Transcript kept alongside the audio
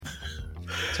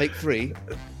Take three.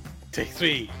 Take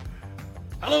three.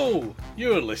 Hello,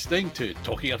 you're listening to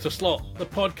Talking At a Slot, the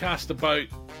podcast about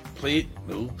play.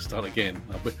 No, start again.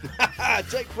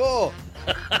 Take four.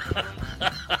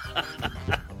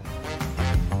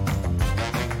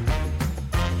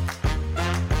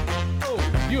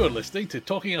 You are listening to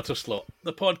Talking At a Slot,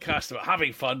 the podcast about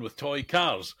having fun with toy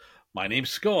cars. My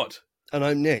name's Scott. And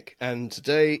I'm Nick, and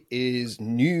today is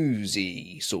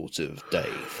newsy sort of day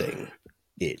thing.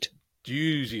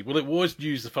 Newsy. Well, it was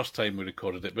news the first time we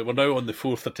recorded it, but we're now on the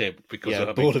fourth attempt because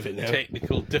we're bored of it now.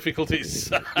 Technical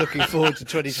difficulties. Looking forward to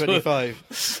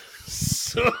 2025.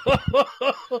 So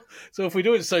if we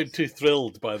don't sound too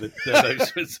thrilled by the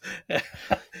announcements,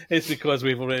 it's because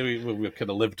we've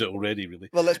kind of lived it already, really.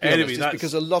 Well, let's be honest, it's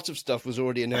because a lot of stuff was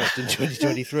already announced in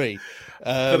 2023.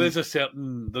 There is a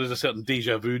certain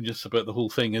deja vu-ness about the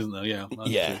whole thing, isn't there?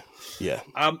 Yeah. Yeah.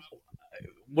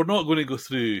 We're not going to go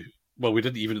through. Well, we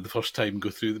didn't even at the first time go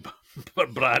through the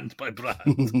brand by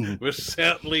brand. We're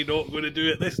certainly not going to do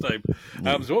it this time.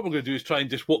 So what we're going to do is try and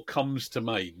just what comes to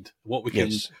mind, what we can,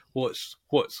 what's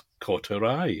caught our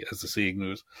eye, as the saying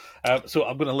goes. So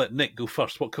I'm going to let Nick go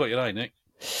first. What caught your eye, Nick?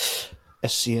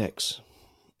 SCX.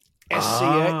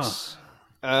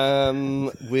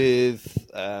 With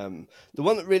the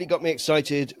one that really got me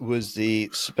excited was the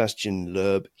Sebastian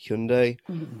Loeb Hyundai,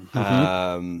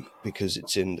 because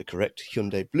it's in the correct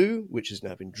Hyundai Blue, which has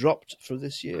now been dropped for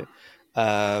this year.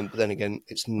 But then again,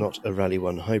 it's not a Rally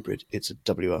 1 hybrid; it's a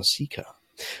WRC car.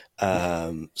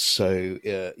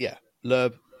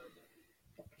 Loeb,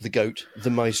 the GOAT,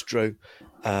 the Maestro,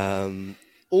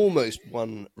 almost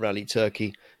won Rally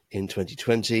Turkey in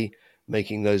 2020.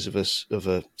 Making those of us of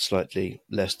a slightly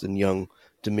less than young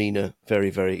demeanour very,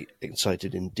 very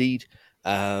excited indeed.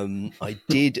 I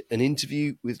did an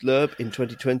interview with Loeb in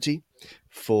 2020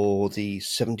 for the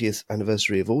 70th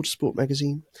anniversary of Autosport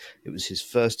magazine. It was his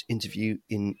first interview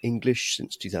in English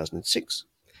since 2006,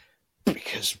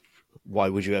 because why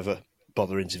would you ever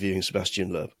bother interviewing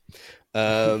Sebastian Loeb?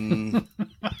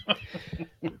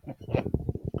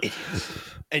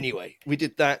 Anyway, we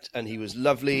did that, and he was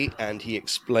lovely, and he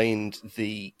explained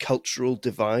the cultural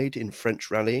divide in French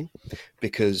rallying,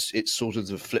 because it's sort of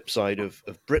the flip side of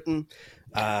Britain.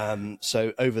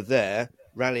 So over there,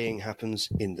 rallying happens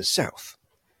in the south,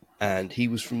 and he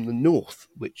was from the north,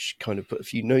 which kind of put a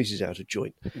few noses out of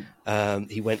joint.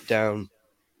 He went down.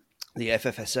 The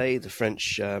FFSA, the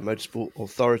French Motorsport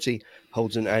Authority,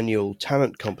 holds an annual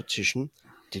talent competition.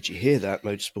 Did you hear that,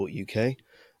 Motorsport UK?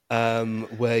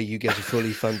 Where you get a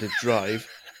fully funded drive.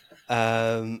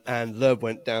 And Loeb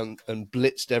went down and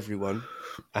blitzed everyone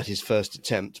at his first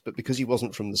attempt, but because he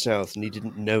wasn't from the south and he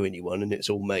didn't know anyone and it's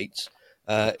all mates,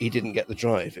 he didn't get the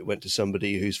drive. It went to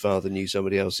somebody whose father knew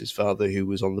somebody else's father who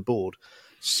was on the board.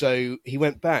 So he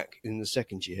went back in the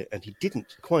second year and he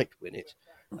didn't quite win it.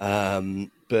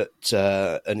 And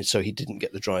so he didn't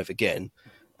get the drive again.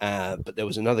 But there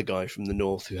was another guy from the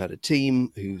north who had a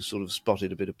team who sort of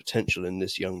spotted a bit of potential in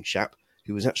this young chap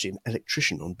who was actually an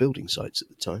electrician on building sites at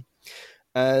the time.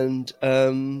 And,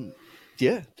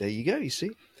 there you go, you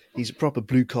see. He's a proper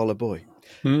blue-collar boy.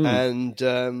 And,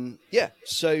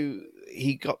 so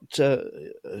he got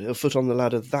a foot on the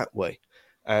ladder that way.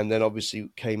 And then obviously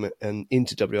came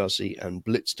into WRC and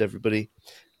blitzed everybody.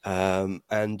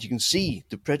 And you can see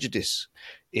the prejudice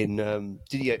in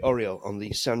Didier Auriol on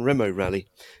the San Remo rally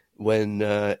when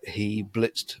he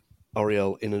blitzed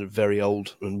Auriol in a very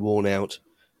old and worn-out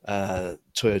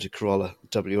Toyota Corolla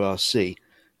WRC.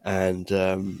 And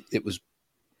it was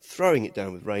throwing it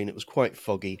down with rain. It was quite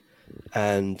foggy.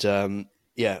 And,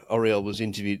 Auriol was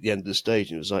interviewed at the end of the stage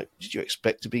and it was like, did you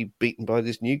expect to be beaten by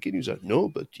this new kid? He was like, no,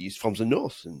 but he's from the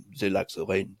north and they like the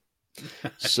rain.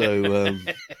 So...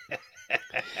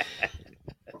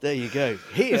 there you go.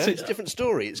 Here, it's a different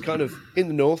story. It's kind of in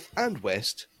the north and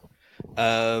west.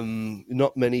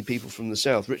 Not many people from the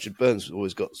south. Richard Burns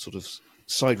always got sort of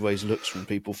sideways looks from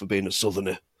people for being a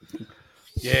southerner.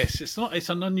 Yes, it's not. It's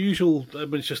an unusual.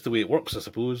 It's just the way it works, I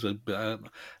suppose.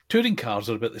 Touring cars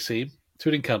are about the same.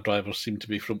 Touring car drivers seem to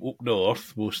be from up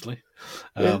north mostly.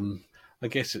 I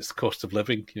guess it's the cost of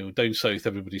living. Down south,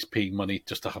 everybody's paying money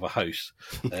just to have a house.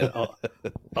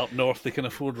 Up north, they can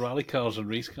afford rally cars and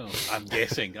race cars. I'm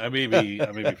guessing. I may be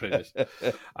prejudiced.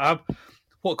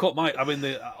 What caught my?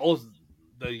 the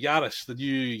Yaris, the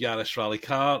new Yaris rally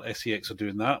car, SCX are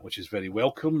doing that, which is very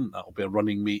welcome. That'll be a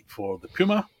running mate for the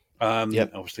Puma.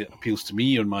 Obviously, it appeals to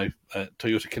me and my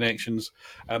Toyota connections.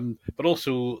 But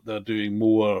also, they're doing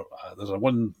more. There's a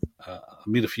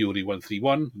Mirafiori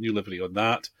 131, new livery on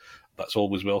that. That's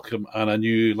always welcome. And a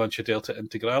new Lancia Delta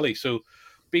Integrale. So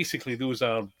basically those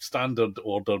are standard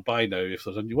order buy now. If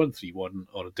there's a new 131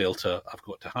 or a Delta, I've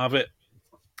got to have it.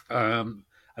 And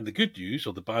the good news,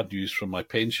 or the bad news from my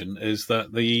pension, is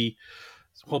that the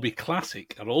Hobby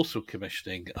Classic are also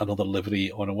commissioning another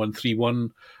livery on a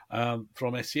 131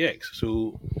 from SCX.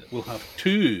 So we'll have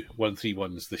two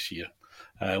 131s this year,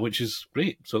 which is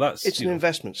great. So it's an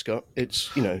investment, Scott. It's,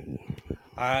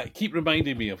 keep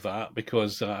reminding me of that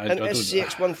because I don't.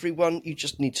 SCX 131, you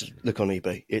just need to look on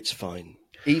eBay. It's fine.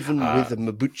 Even with a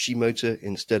Mabuchi motor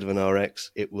instead of an RX,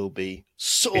 it will be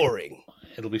soaring.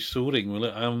 It'll be soaring, will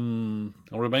it? I'll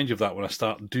remind you of that when I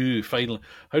start finally.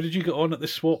 How did you get on at the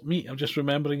swap meet? I'm just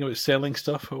remembering about selling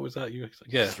stuff. What was that?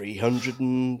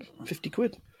 350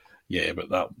 quid. Yeah, but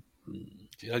that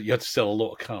you had to sell a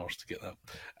lot of cars to get that.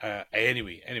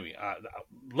 Anyway,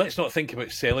 let's not think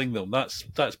about selling them.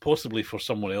 That's possibly for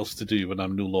someone else to do when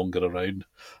I'm no longer around.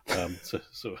 So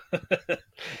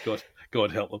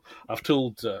God help them. I've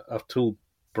told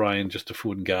Brian just to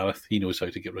phone Gareth. He knows how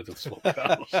to get rid of swap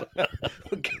cars.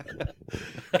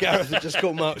 Gareth had just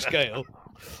got Mark Scale.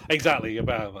 Exactly.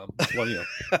 About 1 year.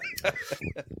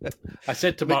 I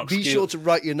said to Mark, be sure to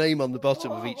write your name on the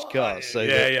bottom of each car. So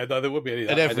no, there would be any of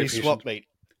that. At every swap meet.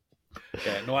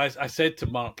 Yeah, no, I said to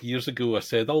Mark years ago, I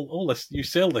said, all this, you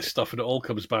sell this stuff and it all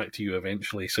comes back to you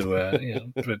eventually. So,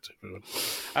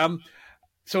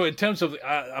 so in terms of,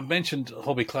 I mentioned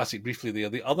Hobby Classic briefly there.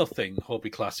 The other thing Hobby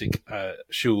Classic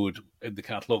showed in the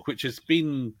catalogue, which has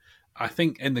been, I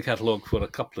think, in the catalogue for a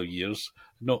couple of years,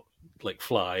 not like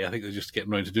Fly, I think they're just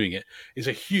getting around to doing it, is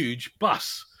a huge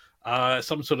bus,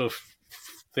 some sort of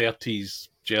 30s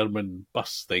German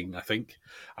bus thing, I think.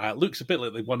 It looks a bit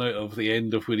like the one out of the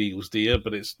end of Where Eagles Dare,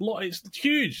 but it's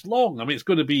huge, long. I mean, it's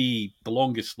going to be the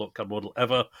longest slot car model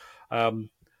ever.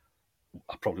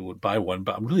 I probably won't buy one,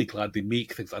 but I'm really glad they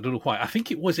make things. I don't know why. I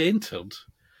think it was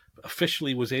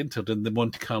officially was entered in the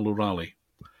Monte Carlo Rally,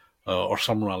 or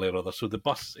some rally or other. So the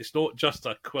bus, it's not just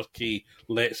a quirky,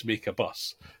 let's make a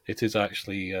bus. It is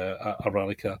actually a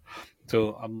rally car.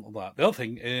 So that. The other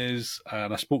thing is,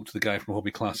 and I spoke to the guy from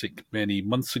Hobby Classic many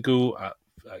months ago at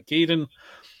Gaydon,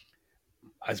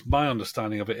 as my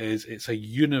understanding of it is, it's a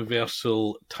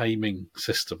universal timing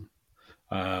system.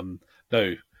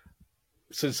 Now,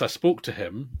 since I spoke to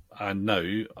him, and now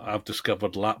I've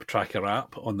discovered Lap Tracker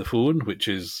app on the phone, which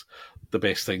is the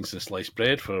best thing since sliced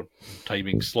bread for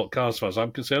timing slot cars, as far as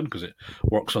I'm concerned, because it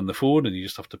works on the phone and you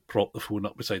just have to prop the phone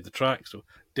up beside the track. So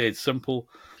dead simple.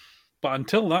 But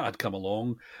until that had come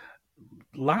along,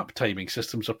 lap timing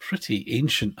systems are pretty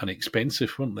ancient and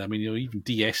expensive, weren't they? I mean, even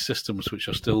DS systems, which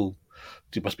are still,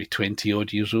 they must be 20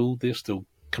 odd years old, they're still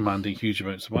commanding huge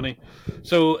amounts of money.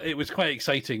 So it was quite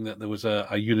exciting that there was a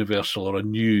universal or a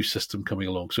new system coming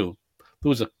along. So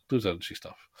those are interesting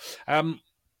stuff.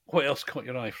 What else caught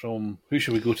your eye from? Who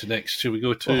should we go to next? Should we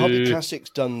go to... Well, Hobby Classic's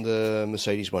done the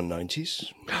Mercedes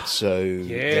 190s. So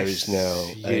there is now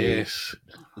a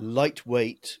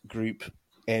lightweight Group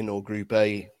N or Group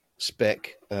A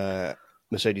spec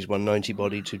Mercedes 190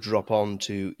 body to drop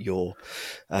onto your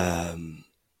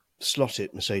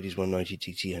slotted Mercedes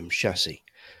 190 DTM chassis.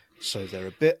 So they're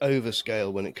a bit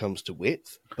overscale when it comes to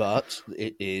width, but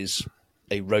it is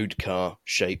a road car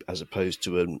shape as opposed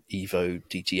to an Evo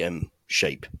DTM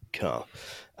shape car.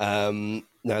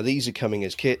 Now, these are coming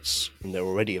as kits, and they're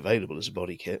already available as a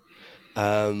body kit.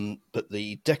 But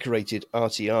the decorated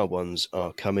RTR ones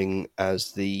are coming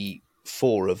as the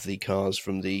 4 of the cars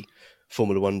from the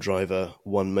Formula One driver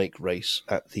one make race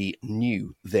at the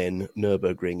new then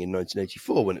Nürburgring in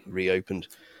 1984 when it reopened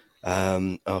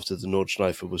after the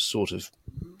Nordschleife was sort of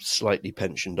slightly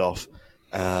pensioned off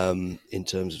in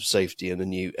terms of safety, and a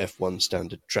new F1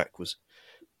 standard track was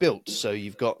built. So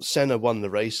you've got Senna won the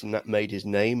race and that made his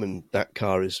name, and that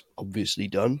car is obviously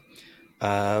done.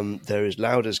 There is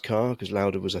Lauda's car, because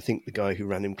Lauda was, I think, the guy who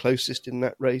ran him closest in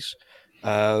that race.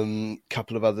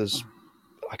 Couple of others,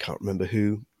 I can't remember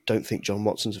who. Don't think John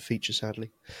Watson's a feature,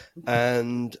 sadly.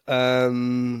 And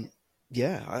Alan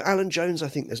Jones, I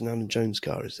think there's an Alan Jones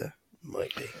car, is there?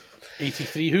 Might be.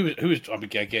 83, who was, I mean,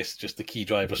 I guess just the key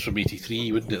drivers from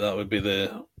 83, wouldn't it? That would be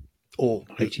the... Or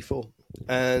 84.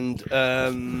 And...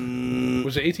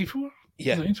 was it 84?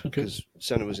 Yeah, because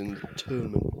Senna was in the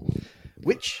Toleman.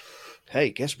 Which, hey,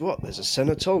 guess what? There's a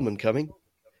Senna Toleman coming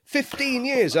 15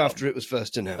 years after it was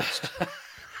first announced.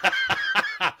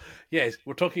 Yes,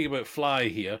 we're talking about Fly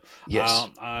here. Yes.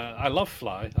 I love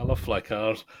Fly. I love Fly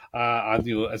cars. And,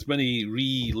 as many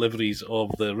re-liveries of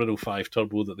the Renault 5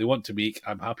 Turbo that they want to make,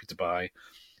 I'm happy to buy.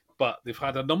 But they've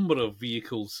had a number of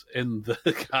vehicles in the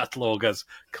catalogue as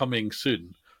coming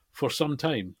soon for some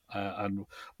time. And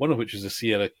one of which is the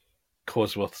Sierra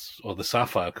Cosworths, or the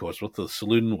Sapphire Cosworth, the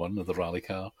saloon one of the rally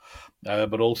car,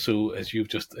 but also, as you've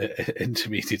just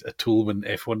intimated, a Toleman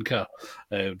F1 car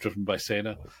driven by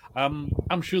Senna.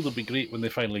 I'm sure they'll be great when they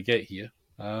finally get here.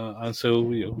 And so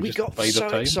we just got bide our so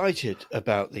time. excited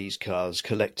about these cars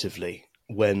collectively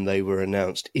when they were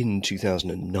announced in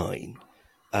 2009.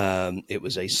 It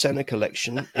was a Senna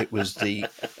collection. It was the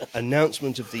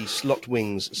announcement of the Slot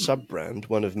Wings sub-brand,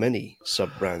 one of many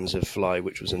sub-brands of Fly,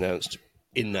 which was announced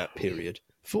in that period.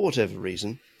 For whatever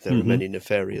reason, there are many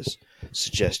nefarious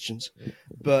suggestions.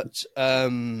 But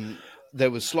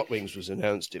there was Slot Wings was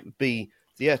announced. It would be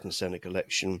the Ayrton Senna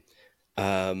collection.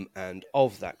 And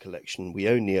of that collection, we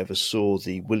only ever saw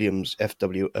the Williams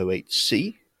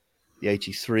FW08C, the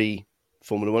 83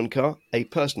 Formula One car, a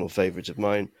personal favourite of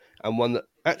mine, and one that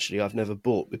actually I've never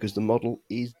bought because the model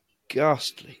is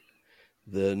ghastly.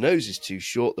 The nose is too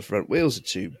short, the front wheels are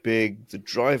too big, the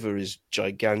driver is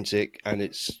gigantic, and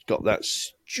it's got that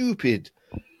stupid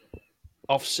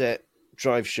offset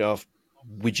drive shaft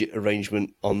widget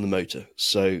arrangement on the motor.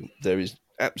 So there is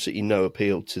absolutely no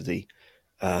appeal to the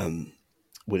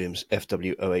Williams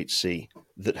FW08C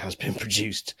that has been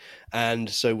produced. And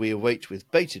so we await with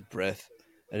bated breath,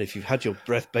 and if you've had your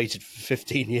breath bated for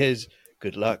 15 years,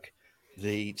 good luck,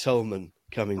 the Toleman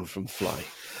coming from Fly.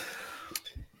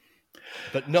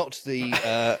 But not the...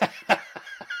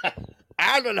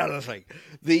 and another thing,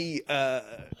 the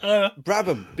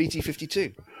Brabham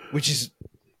BT52, which is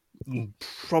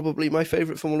probably my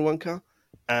favourite Formula One car,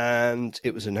 and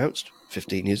it was announced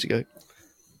 15 years ago.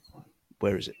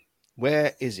 Where is it?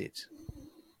 Where is it?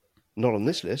 Not on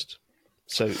this list.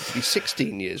 So it'll be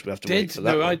 16 years we have to wait for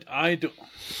that. No, I don't.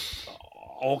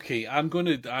 Okay, I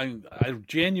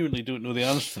genuinely don't know the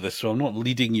answer to this, so I'm not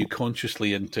leading you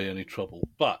consciously into any trouble.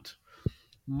 But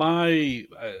my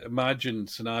imagined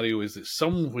scenario is that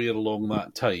somewhere along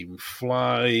that time,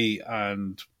 Fly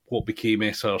and what became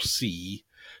SRC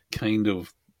kind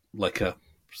of like a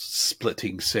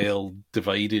splitting cell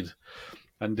divided.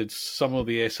 And did some of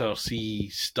the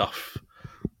SRC stuff,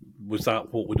 was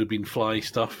that what would have been Fly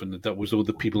stuff? And that was all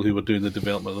the people who were doing the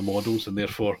development of the models, and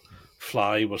therefore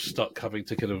Fly were stuck having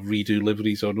to kind of redo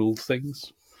liveries on old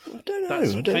things? I don't know.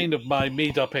 That's kind of my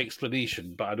made-up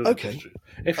explanation, but I don't know if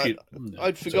it's true.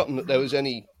 I'd forgotten that there was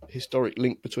any historic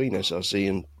link between SRC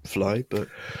and Fly, but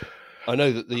I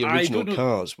know that the original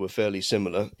cars were fairly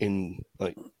similar in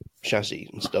like chassis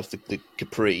and stuff. The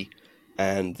Capri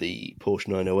and the Porsche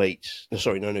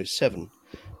 907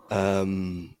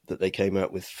 that they came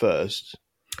out with first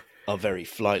are very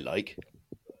Fly-like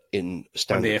in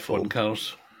standard and the F1 form.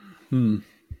 cars.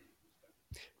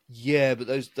 Yeah, but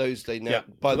those they now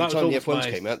by the time the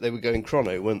F1s came out, they were going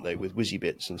chrono, weren't they, with whizzy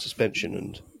bits and suspension?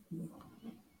 And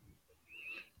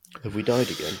have we died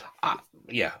again?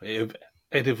 Yeah,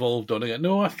 it evolved on again.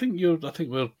 No, I think you're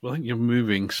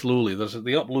moving slowly. The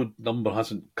upload number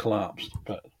hasn't collapsed,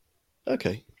 but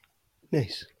okay,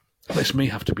 nice. This may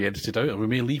have to be edited out, or we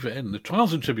may leave it in. The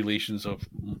trials and tribulations of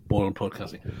modern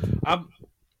podcasting.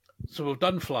 So we've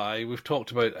done Fly. We've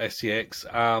talked about SCX.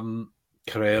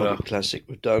 Carrera. Public Classic.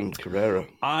 We've done Carrera.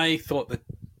 I thought that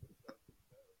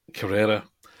Carrera,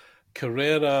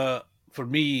 for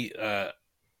me,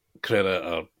 Carrera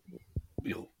are,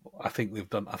 I think they've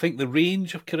done. I think the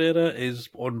range of Carrera is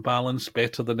on balance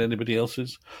better than anybody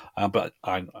else's. But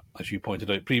as you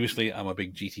pointed out previously, I'm a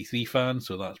big GT3 fan,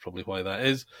 so that's probably why that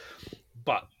is.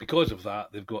 But because of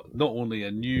that, they've got not only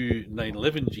a new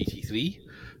 911 GT3,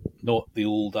 not the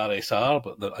old RSR,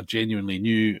 but a genuinely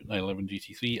new 911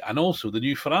 GT3, and also the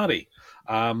new Ferrari,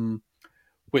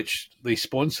 which they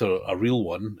sponsor a real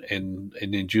one in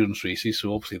endurance races.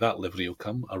 So obviously that livery will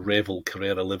come, a Revel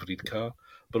Carrera liveried car,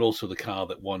 but also the car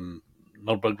that won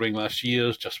Nürburgring last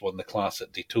year, just won the class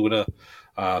at Daytona.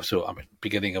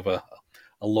 Beginning of a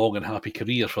long and happy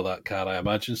career for that car, I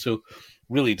imagine. So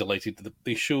really delighted.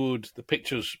 They showed the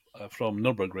pictures from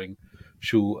Nürburgring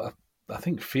show I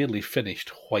think fairly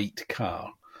finished white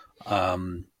car,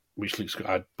 which looks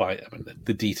good.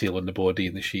 The detail on the body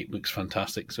and the shape looks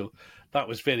fantastic. So that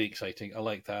was very exciting. I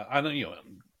like that. And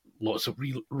lots of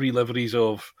re-liveries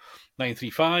of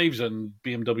 935s and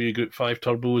BMW Group 5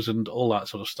 turbos and all that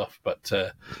sort of stuff. But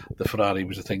the Ferrari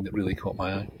was the thing that really caught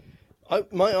my eye.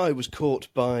 My eye was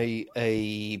caught by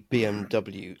a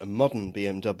BMW, a modern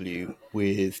BMW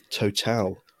with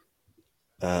Total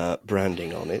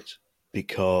branding on it,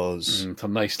 because it's a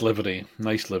nice livery.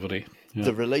 Yeah.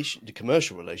 The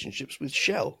commercial relationships with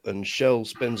Shell, and Shell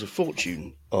spends a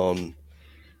fortune on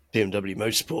BMW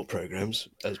motorsport programs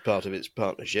as part of its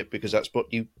partnership, because that's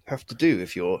what you have to do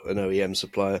if you're an OEM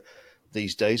supplier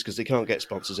these days because they can't get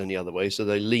sponsors any other way. So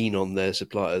they lean on their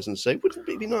suppliers and say, wouldn't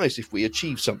it be nice if we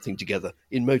achieve something together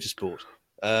in motorsport?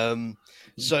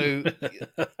 So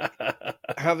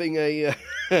having a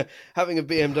having a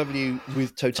BMW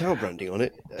with Total branding on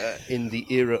it in the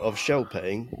era of Shell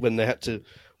paying, when they had to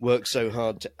work so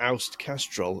hard to oust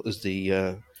Castrol as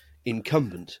the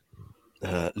incumbent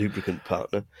lubricant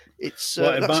partner, it's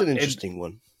that's an interesting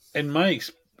one. In my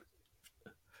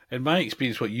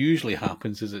experience, what usually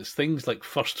happens is it's things like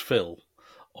first fill,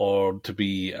 or to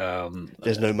be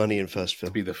there's no money in first fill.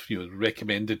 To be the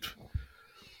recommended.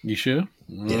 You sure?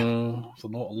 Yeah. So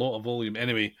not a lot of volume.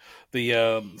 Anyway,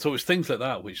 so it's things like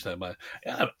that which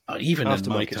even in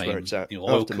my time, where it's at.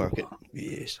 Oil Aftermarket,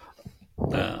 yes.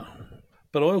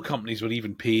 But oil companies were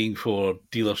even paying for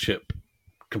dealership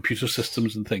computer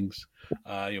systems and things.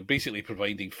 Basically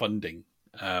providing funding.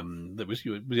 That was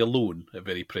a loan at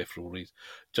very preferable rates,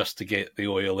 just to get the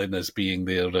oil in as being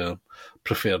their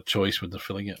preferred choice when they're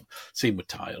filling it. Same with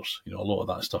tyres. A lot of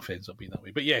that stuff ends up being that way.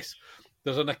 But yes,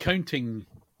 there's an accounting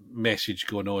message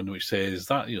going on which says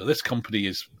that this company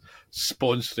is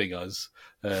sponsoring us,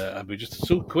 and we just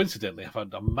so coincidentally have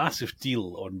had a massive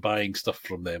deal on buying stuff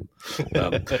from them.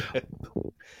 But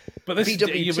this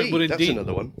BWT, that's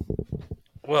another one.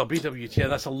 Well, BWT,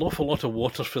 that's an awful lot of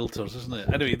water filters, isn't it?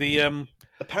 Anyway,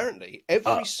 apparently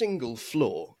every single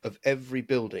floor of every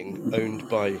building owned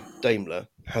by Daimler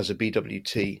has a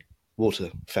BWT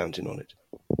water fountain on it.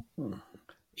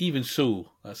 Even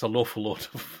so, that's an awful lot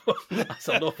of. That's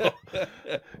an awful.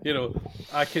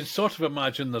 I can sort of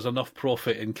imagine there's enough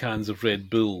profit in cans of Red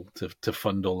Bull to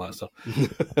fund all that stuff.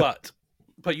 But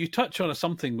you touch on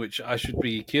something which I should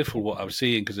be careful what I'm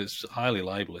saying because it's highly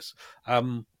libelous.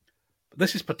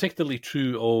 This is particularly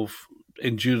true of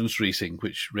endurance racing,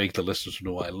 which regular listeners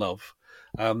know I love.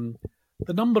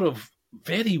 The number of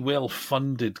very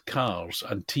well-funded cars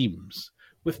and teams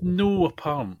with no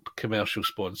apparent commercial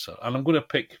sponsor. And I'm going to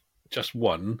pick just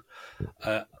one,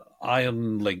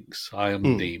 Iron Lynx,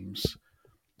 Iron Dames.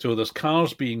 So there's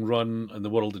cars being run in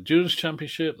the World Endurance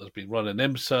Championship, there's been run in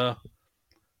IMSA.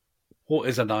 What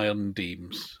is an Iron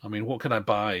Dames? I mean, what can I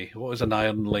buy? What is an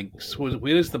Iron Lynx?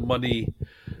 Where is the money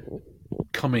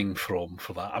coming from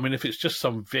for that? I mean, if it's just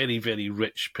some very, very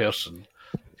rich person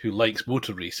who likes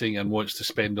motor racing and wants to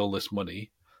spend all this money,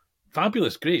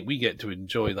 fabulous, great, we get to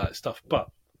enjoy that stuff. But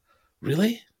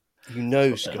really,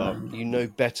 Scott, you know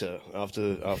better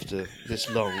after this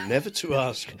long, never to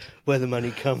ask where the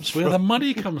money comes from. Where the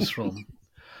money comes from.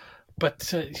 But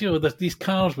there's these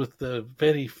cars with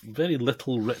very, very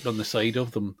little written on the side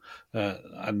of them,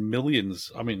 and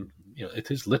millions. I mean, it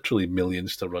is literally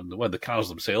millions to run. Well, the cars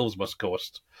themselves must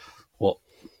cost what,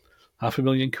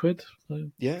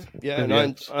 $500,000? Yeah.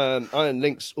 And Iron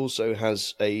Lynx also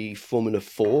has a Formula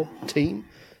 4 team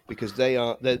because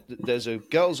there's a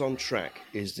Girls on Track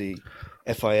is the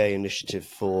FIA initiative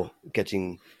for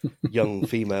getting young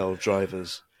female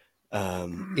drivers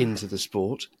into the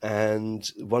sport,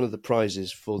 and one of the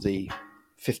prizes for the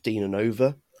 15 and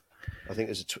over, I think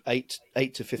there's 8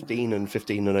 to 15 and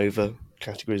 15 and over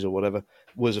categories or whatever,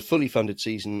 was a fully funded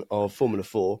season of Formula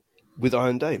 4 with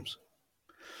Iron Dames.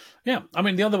 Yeah, I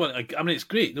mean the other one. I mean it's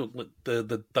great.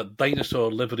 The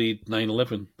dinosaur liveried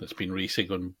 911 that's been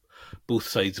racing on both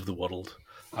sides of the world.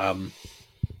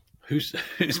 Who's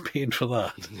paying for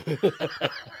that?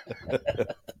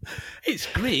 It's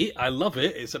great. I love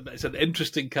it. It's an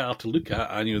interesting car to look at,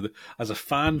 and as a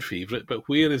fan favourite. But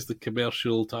where is the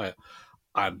commercial tie?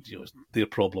 And it's their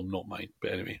problem, not mine.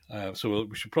 But anyway, so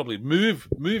we should probably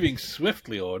moving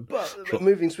swiftly on. But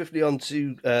moving swiftly on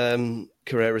to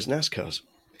Carrera's NASCARs,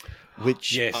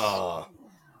 which are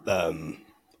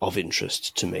of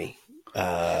interest to me,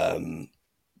 and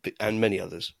many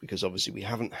others, because obviously we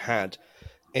haven't had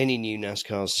any new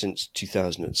NASCARs since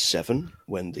 2007,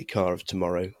 when the Car of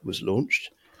Tomorrow was launched,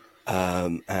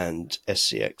 and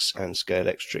SCX and Scale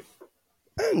Electric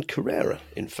and Carrera,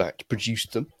 in fact,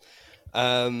 produced them.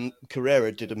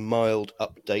 Carrera did a mild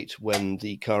update when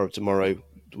the Car of Tomorrow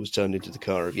was turned into the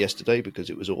Car of Yesterday because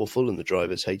it was awful and the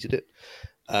drivers hated it.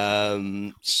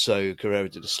 So Carrera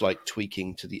did a slight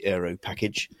tweaking to the aero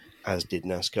package, as did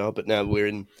NASCAR. But now we're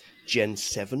in Gen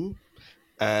 7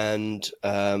 and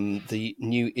the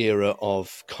new era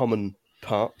of common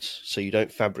parts. So you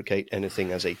don't fabricate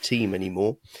anything as a team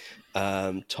anymore.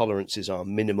 Tolerances are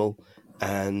minimal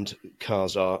and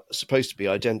cars are supposed to be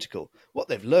identical. What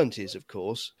they've learnt is, of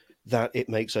course, that it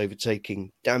makes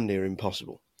overtaking damn near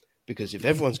impossible. Because if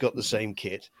everyone's got the same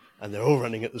kit and they're all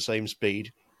running at the same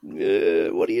speed,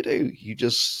 what do? You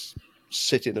just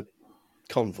sit in a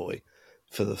convoy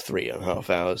for the 3.5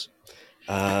 hours.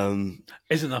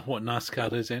 Isn't that what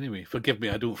NASCAR is anyway? Forgive me,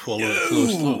 I don't follow it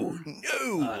closely.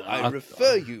 No, I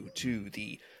refer you to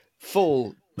the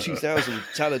fall 2000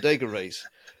 Talladega race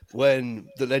when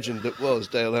the legend that was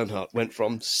Dale Earnhardt went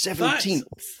from 17th.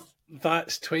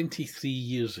 That's 23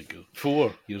 years ago.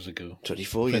 4 years ago.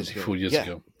 24 years ago. 24 years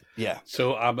ago. Yeah.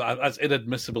 So that's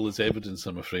inadmissible as evidence,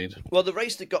 I'm afraid. Well, the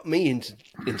race that got me into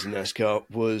NASCAR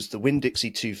was the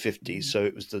Winn-Dixie 250. So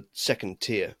it was the second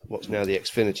tier, what's now the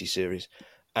Xfinity Series,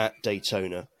 at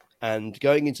Daytona. And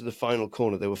going into the final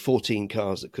corner, there were 14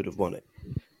 cars that could have won it.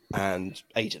 And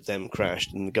 8 of them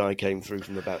crashed, and the guy came through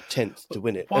from about 10th to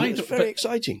win it. And it was very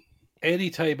exciting.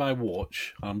 Anytime I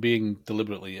watch, I'm being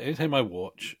deliberately, anytime I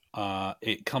watch,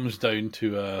 it comes down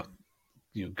to a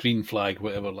green flag,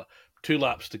 whatever, 2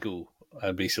 laps to go,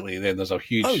 and basically then there's a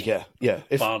huge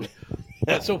barn.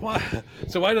 So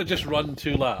why not just run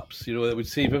 2 laps? It would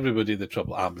save everybody the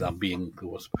trouble. I'm being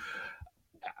gross.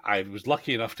 I was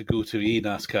lucky enough to go to a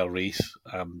NASCAR race,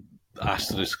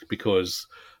 asterisk, because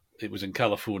it was in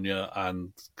California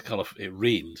and it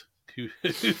rained. Who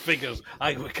figures?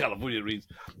 I go to California, it rains.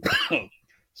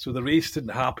 So the race didn't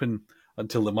happen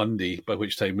until the Monday, by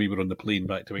which time we were on the plane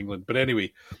back to England. But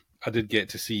anyway, I did get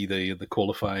to see the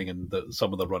qualifying and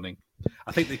some of the running.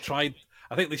 I think they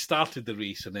started the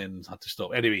race and then had to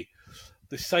stop. Anyway,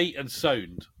 the sight and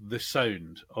sound,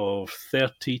 of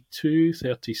 32,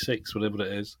 36, whatever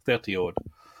it is, 30 odd,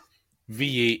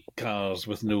 V8 cars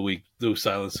with no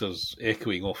silencers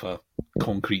echoing off a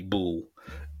concrete bowl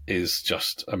is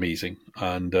just amazing.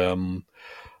 And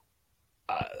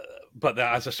but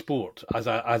as a sport, as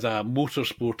a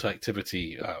motorsport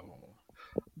activity,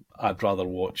 I'd rather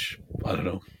watch. I don't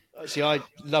know. See, I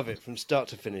love it from start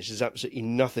to finish. There's absolutely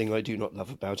nothing I do not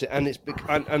love about it, and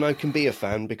and I can be a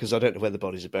fan because I don't know where the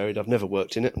bodies are buried. I've never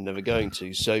worked in it. I'm never going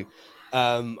to. So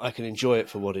I can enjoy it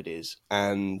for what it is.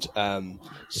 And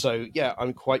so yeah,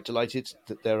 I'm quite delighted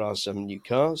that there are some new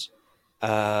cars. They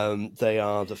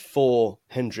are the 4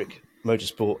 Hendrick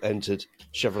Motorsport entered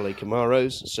Chevrolet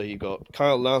Camaros. So you've got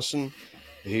Kyle Larson,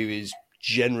 who is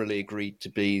generally agreed to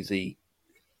be the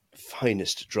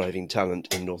finest driving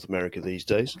talent in North America these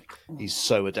days. He's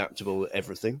so adaptable at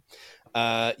everything.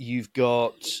 You've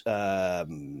got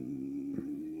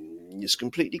it's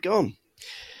completely gone.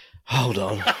 Hold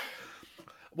on.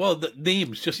 Well, the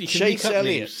names, just you can Chase make up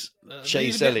Elliott. names.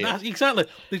 Chase Elliott. Exactly.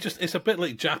 It's a bit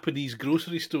like Japanese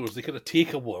grocery stores. They kind of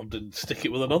take a word and stick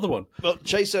it with another one. Well,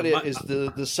 Chase Elliott is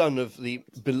the son of the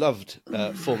beloved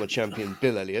former champion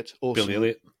Bill Elliott.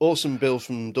 Awesome Bill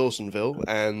from Dawsonville.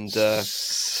 And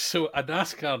so a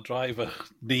NASCAR driver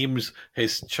names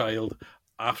his child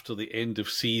after the end of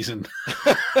season.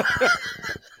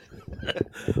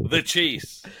 The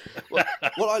Chase. Well,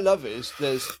 what I love is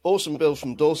there's Awesome Bill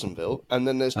from Dawsonville, and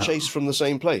then there's Chase from the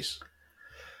same place.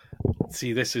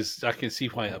 See, I can see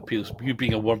why it appeals. You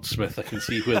being a wordsmith, I can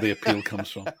see where the appeal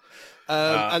comes from.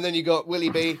 And then you got Willie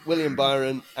B, William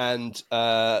Byron, and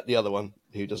the other one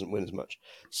who doesn't win as much.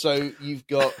 So you've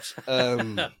got.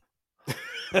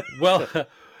 Well,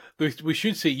 we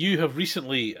should say you have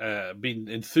recently been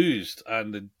enthused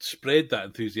and spread that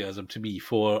enthusiasm to me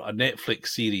for a Netflix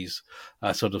series,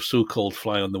 a sort of so-called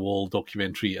fly-on-the-wall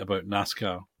documentary about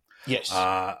NASCAR. Yes.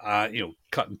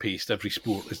 Cut and paste. Every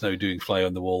sport is now doing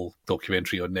fly-on-the-wall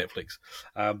documentary on Netflix.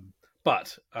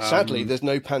 But sadly, there's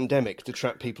no pandemic to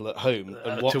trap people at home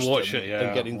and watch them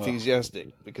and get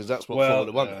enthusiastic, because that's what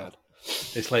Formula One had.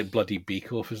 It's like bloody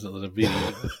Bake Off, isn't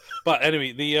it? But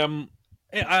anyway,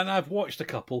 and I've watched a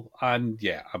couple, and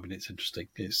yeah, I mean, it's interesting.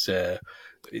 It's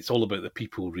all about the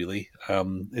people, really.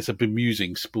 It's a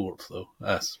bemusing sport, though.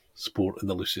 Sport in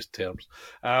the loosest terms,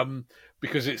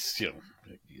 because it's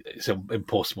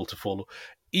impossible to follow.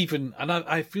 And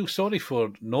I feel sorry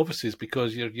for novices,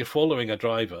 because you're following a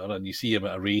driver and you see him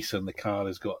at a race and the car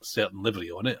has got a certain livery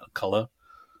on it, a colour,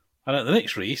 and at the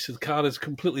next race the car is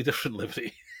completely different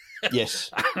livery. Yes.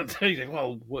 And you think,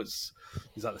 well, is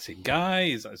that the same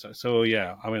guy? So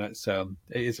yeah, I mean, it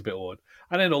is a bit odd.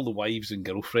 And then all the wives and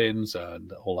girlfriends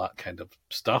and all that kind of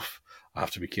stuff. I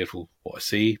have to be careful what I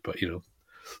say, but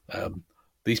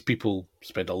these people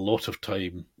spend a lot of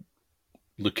time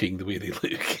looking the way they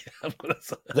look. I'm gonna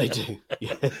say. They do,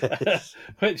 yes.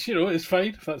 Which is fine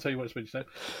if that's how you want to spend your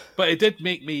time. But it did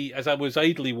make me, as I was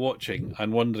idly watching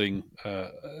and wondering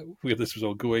where this was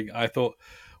all going, I thought,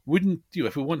 wouldn't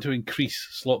if we want to increase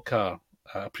slot car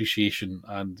appreciation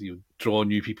and draw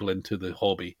new people into the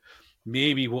hobby,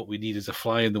 maybe what we need is a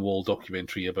fly-in-the-wall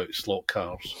documentary about slot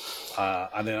cars.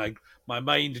 And then my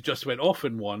mind just went off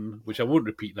in one, which I won't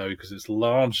repeat now because it's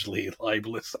largely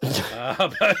libelous,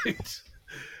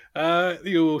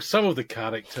 Some of the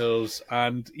characters,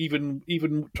 and even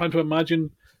trying to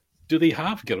imagine, do they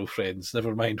have girlfriends?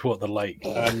 Never mind what they're like,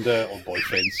 and or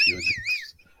boyfriends,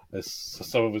 as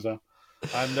some of us are.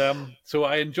 And so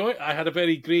I had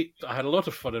a lot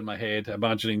of fun in my head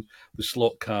imagining the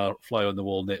slot car fly on the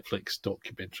wall Netflix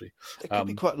documentary. There could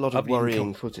be quite a lot of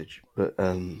worrying footage, but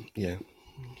yeah.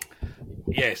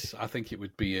 Yes, I think it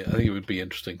would be.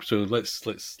 Interesting. So let's.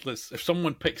 If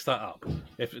someone picks that up,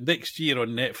 if next year on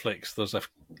Netflix there's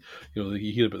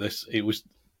you hear about this.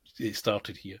 It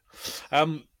started here.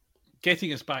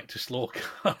 Getting us back to slot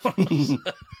cars.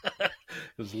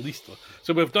 There's at least one.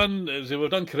 So we've done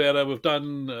Carrera, we've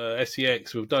done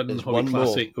SEX, we've done Hobby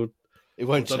Classic. It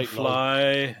won't take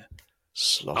Fly.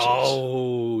 Slot it.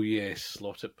 Oh yes,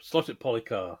 slot it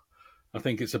Polycar. I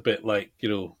think it's a bit like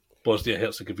Bosnia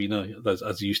Herzegovina, as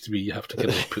it used to be. You have to kind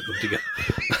of put them together.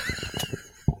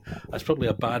 That's probably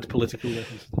a bad political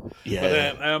reference.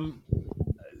 Yeah. But,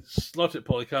 slot it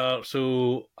Polycar.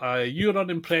 So you're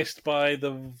unimpressed by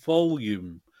the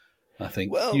volume, I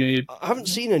think. Well, I haven't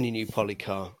seen any new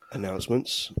Polycar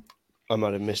announcements. I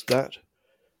might have missed that.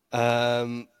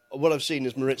 What I've seen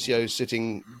is Maurizio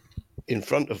sitting in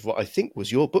front of what I think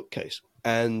was your bookcase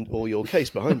or your case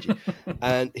behind you,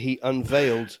 and he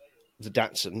unveiled the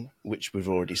Datsun, which we've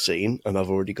already seen, and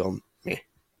I've already gone, meh.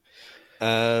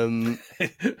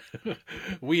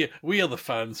 We are the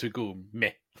fans who go,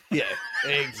 meh. Yeah,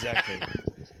 exactly.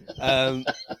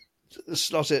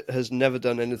 Slot It has never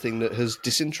done anything that has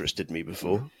disinterested me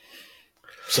before.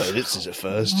 So this is a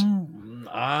first.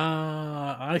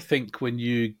 I think when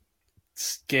you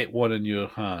get one in your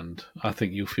hand, I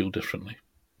think you'll feel differently.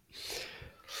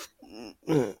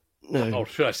 No. Or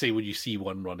should I say when you see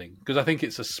one running? Because I think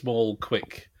it's a small,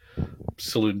 quick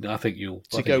saloon. I think you'll...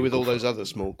 go with all those other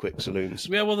small, quick saloons.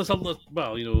 Yeah, well, there's other...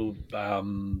 Well,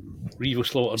 Revo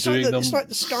Slot are doing them. It's like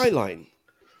the Skyline.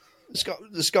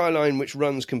 The Skyline, which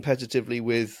runs competitively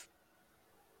with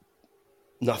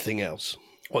nothing else.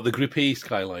 What, the Group A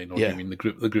Skyline? Or do you mean the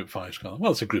Group 5 Skyline?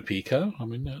 Well, it's a Group A car. I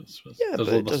mean, there's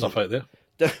other stuff out there.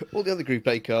 All the other Group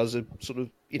A cars are sort of,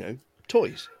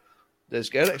 toys. They're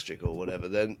electric or whatever.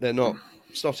 They're not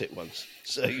Slot It ones.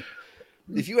 So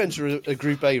if you enter a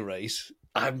Group A race...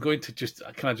 I'm going to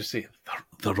can I just say,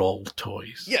 they're all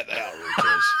toys. Yeah, they are all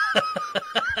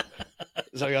toys.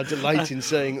 So I delight in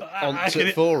saying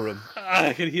onto forum.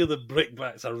 I can hear the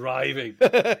brickbats arriving.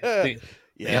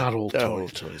 They are all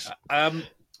toys. But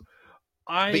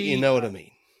you know what I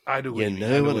mean. I know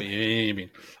what you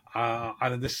mean.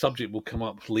 And this subject will come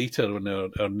up later in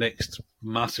our next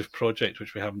massive project,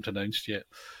 which we haven't announced yet.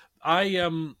 I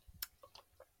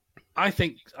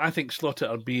think Slot It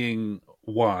are being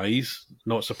wise,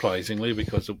 not surprisingly,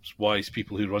 because it's wise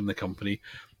people who run the company.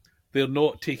 They're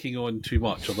not taking on too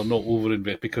much, or they're not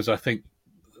over-invested, because I think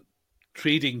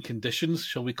trading conditions,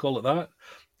 shall we call it that,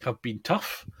 have been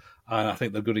tough, and I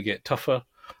think they're going to get tougher.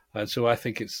 And so I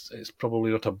think it's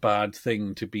probably not a bad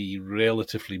thing to be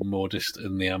relatively modest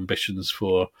in the ambitions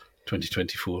for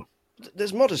 2024.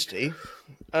 There's modesty,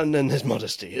 and then there's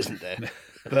modesty, isn't there?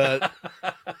 But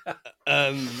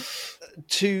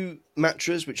two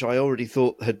Matras, which I already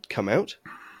thought had come out,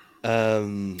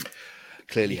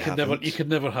 clearly haven't. You could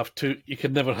never have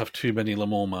too many Le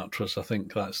Mans Matras. I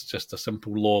think that's just a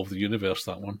simple law of the universe,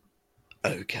 that one.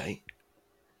 Okay.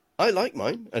 I like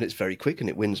mine, and it's very quick, and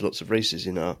it wins lots of races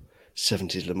in our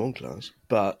 70s Le Mans class.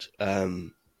 But,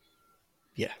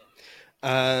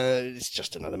 it's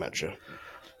just another Matra.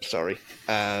 Sorry.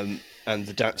 And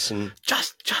the Datsun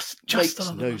just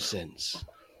makes no sense.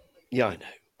 Yeah,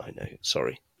 I know.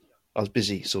 Sorry. I was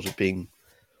busy sort of being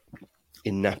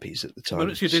in nappies at the time.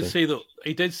 He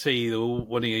did say though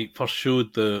when he first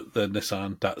showed the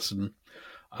Nissan Datsun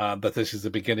that this is the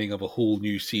beginning of a whole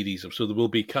new series so there will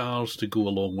be cars to go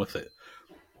along with it,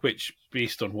 which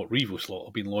based on what Revo Slot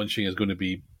have been launching is going to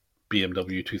be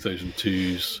BMW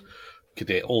 2002s,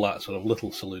 Cadet, all that sort of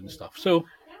little saloon stuff. So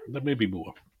there may be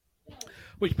more.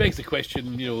 Which begs the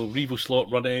question, Revo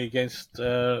Slot running against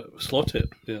Slot It.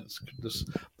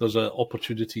 There's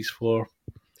opportunities for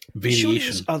variation. Surely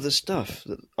there's other stuff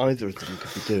that either of them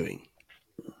could be doing.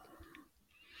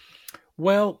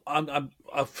 Well,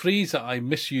 a phrase that I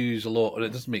misuse a lot, and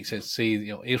it doesn't make sense to say,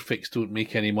 Airfix don't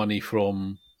make any money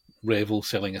from Revel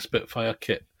selling a Spitfire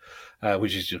kit,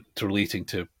 which is relating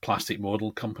to plastic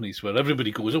model companies where everybody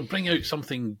goes, bring out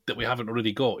something that we haven't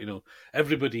already got.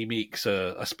 Everybody makes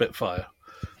a Spitfire.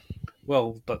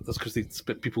 Well, but that's because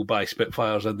people buy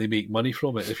Spitfires and they make money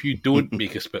from it. If you don't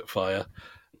make a Spitfire,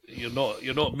 you're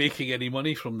not making any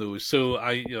money from those. So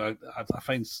I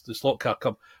find the slot car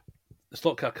the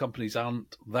slot car companies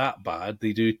aren't that bad.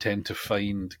 They do tend to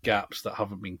find gaps that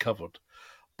haven't been covered.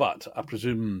 But I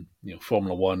presume,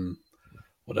 Formula One,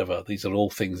 whatever, these are all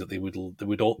things that they would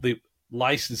all,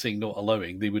 licensing not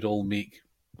allowing, they would all make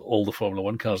all the Formula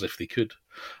One cars if they could.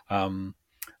 I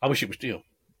wish it was,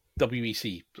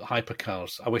 WEC,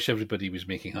 hypercars. I wish everybody was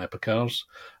making hypercars.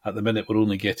 At the minute, we're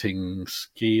only getting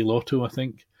Scale Auto, I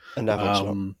think. And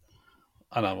Navic.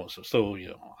 So,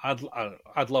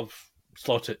 I'd love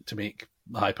Slotted to make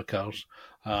hypercars.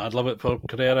 I'd love it for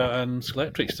Carrera and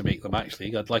Scalextric to make them,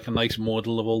 actually. I'd like a nice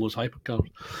model of all those hypercars.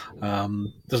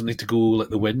 Doesn't need to go like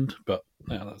the wind, but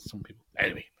that's some people.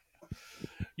 Anyway,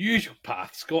 usual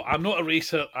path, Scott. I'm not a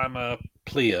racer. I'm a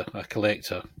player, a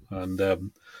collector. And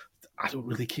I don't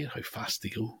really care how fast they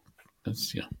go.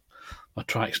 Because, my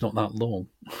track's not that long.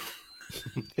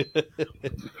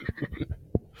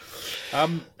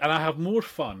 And I have more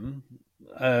fun.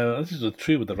 This is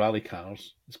true with the rally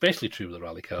cars, especially true with the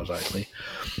rally cars, actually.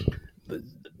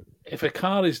 If a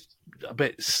car is a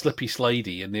bit slippy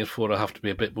slidey and therefore I have to be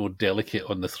a bit more delicate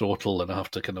on the throttle and I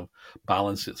have to kind of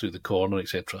balance it through the corner,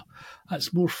 etc.,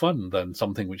 that's more fun than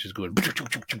something which is going.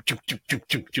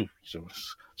 So,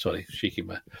 sorry, shaking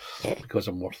my because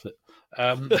I'm worth it.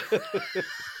 I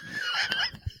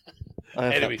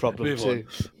have that problem too.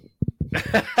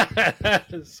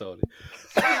 Sorry.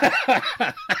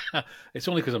 It's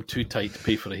only because I'm too tight to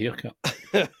pay for a haircut.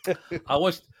 I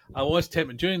was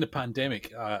tempted during the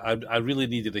pandemic. I really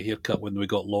needed a haircut when we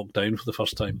got locked down for the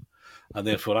first time, and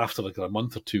therefore after like a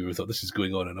month or two, we thought this is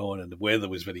going on, and the weather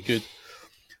was very good.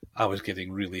 I was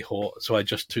getting really hot, so I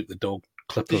just took the dog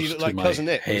clippers. Did you look to like my Cousin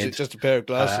Nick? head. Was it just a pair of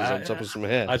glasses on top of some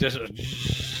hair? I just.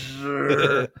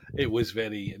 It was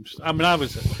very interesting. I mean,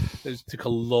 it took a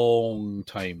long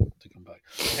time to come back.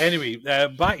 Anyway,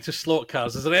 back to slot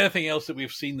cars. Is there anything else that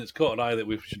we've seen that's caught an eye that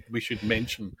we should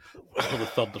mention for the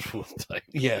third or fourth time?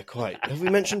 Yeah, quite. Have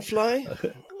we mentioned Fly?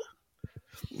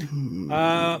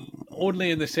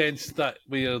 Only in the sense that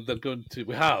we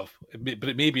have, but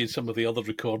it may be in some of the other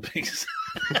recordings.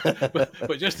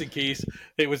 but just in case,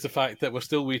 it was the fact that we're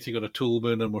still waiting on a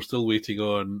Toolman and we're still waiting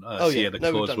on Sienna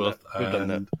Cosworth. We've done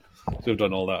that. We've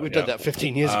done all that. We've done that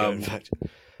 15 years ago, in fact.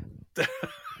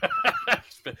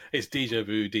 It's deja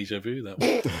vu. That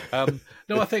one.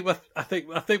 No, I think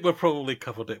we're probably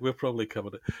covered it. We've probably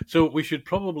covered it. So we should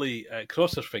probably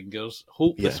cross our fingers,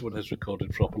 hope this one has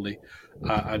recorded properly,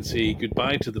 and say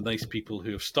goodbye to the nice people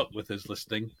who have stuck with us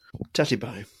listening. Tatty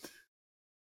bye.